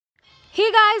Hey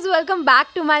guys, welcome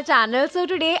back to my channel. So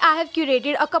today I have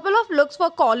curated a couple of looks for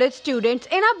college students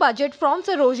in a budget from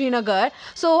Sarojini Nagar.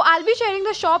 So I'll be sharing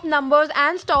the shop numbers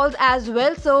and stalls as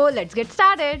well. So let's get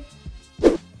started.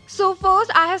 So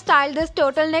first I have styled this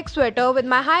turtleneck sweater with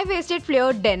my high-waisted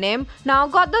flared denim. Now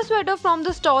got the sweater from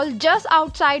the stall just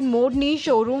outside Modni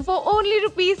showroom for only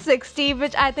 ₹60,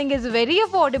 which I think is very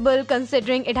affordable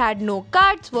considering it had no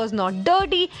cuts, was not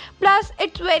dirty, plus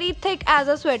it's very thick as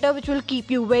a sweater which will keep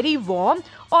you very warm.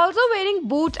 Also wearing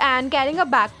boots and carrying a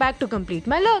backpack to complete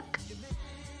my look.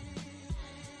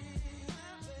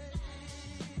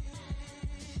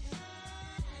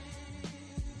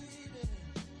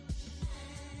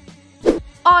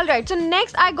 Alright, so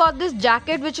next I got this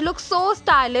jacket which looks so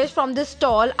stylish from this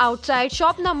stall outside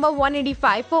shop number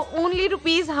 185 for only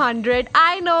 ₹100.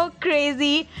 I know,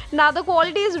 crazy. Now the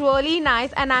quality is really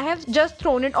nice and I have just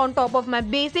thrown it on top of my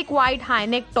basic white high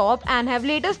neck top and have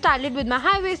later styled it with my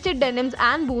high waisted denims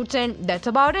and boots, and that's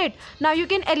about it. Now you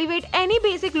can elevate any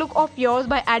basic look of yours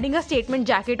by adding a statement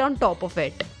jacket on top of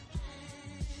it.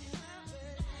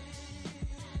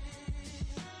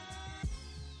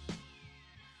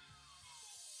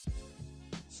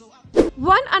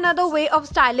 One another way of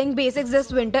styling basics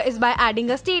this winter is by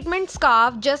adding a statement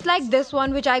scarf just like this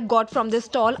one which I got from this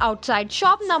stall outside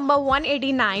shop number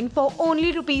 189 for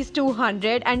only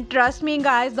 ₹200, and trust me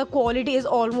guys, the quality is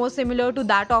almost similar to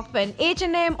that of an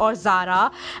H&M or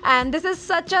Zara, and this is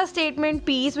such a statement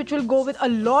piece which will go with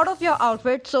a lot of your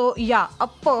outfits. So yeah, a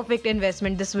perfect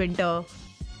investment this winter.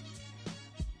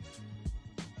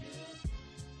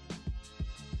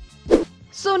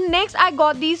 So next I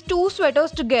got these two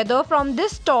sweaters together from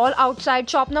this stall outside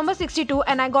shop number 62,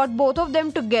 and I got both of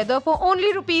them together for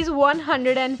only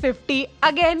 ₹150.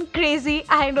 Again, crazy,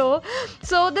 I know.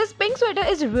 So this pink sweater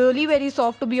is really very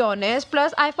soft to be honest,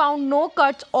 plus I found no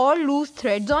cuts or loose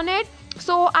threads on it.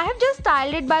 So I have just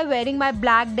styled it by wearing my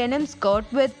black denim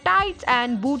skirt with tights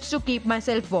and boots to keep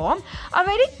myself warm. A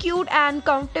very cute and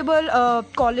comfortable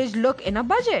college look in a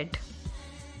budget.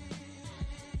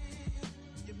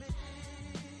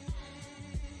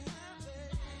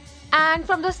 And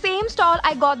from the same stall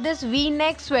I got this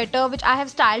V-neck sweater which I have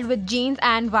styled with jeans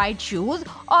and white shoes.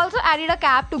 Also added a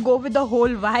cap to go with the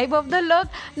whole vibe of the look.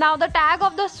 Now the tag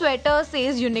of the sweater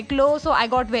says Uniqlo, so I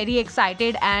got very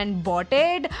excited and bought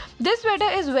it. This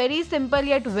sweater is very simple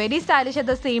yet very stylish at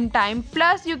the same time.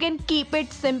 Plus you can keep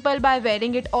it simple by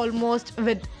wearing it almost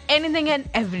with anything and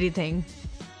everything.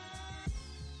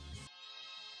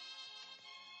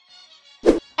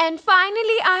 And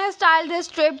finally, I have styled this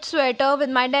striped sweater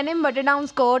with my denim button-down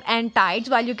skirt and tights,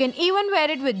 while you can even wear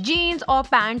it with jeans or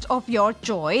pants of your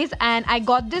choice. And I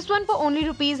got this one for only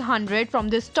 ₹100 from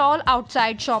this stall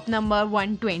outside shop number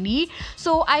 120.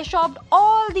 So I shopped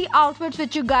all the outfits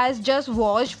which you guys just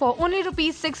watched for only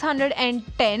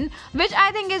 ₹610, which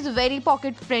I think is very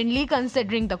pocket friendly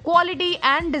considering the quality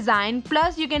and design.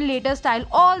 Plus you can later style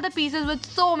all the pieces with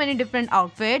so many different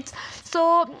outfits.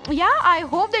 So yeah, I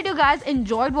hope that you guys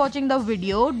enjoyed watching the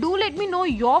video. Do let me know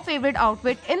your favorite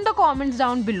outfit in the comments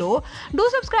down below. Do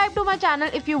subscribe to my channel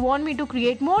if you want me to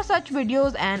create more such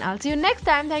videos, and I'll see you next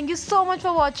time. Thank you so much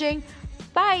for watching.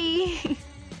 Bye.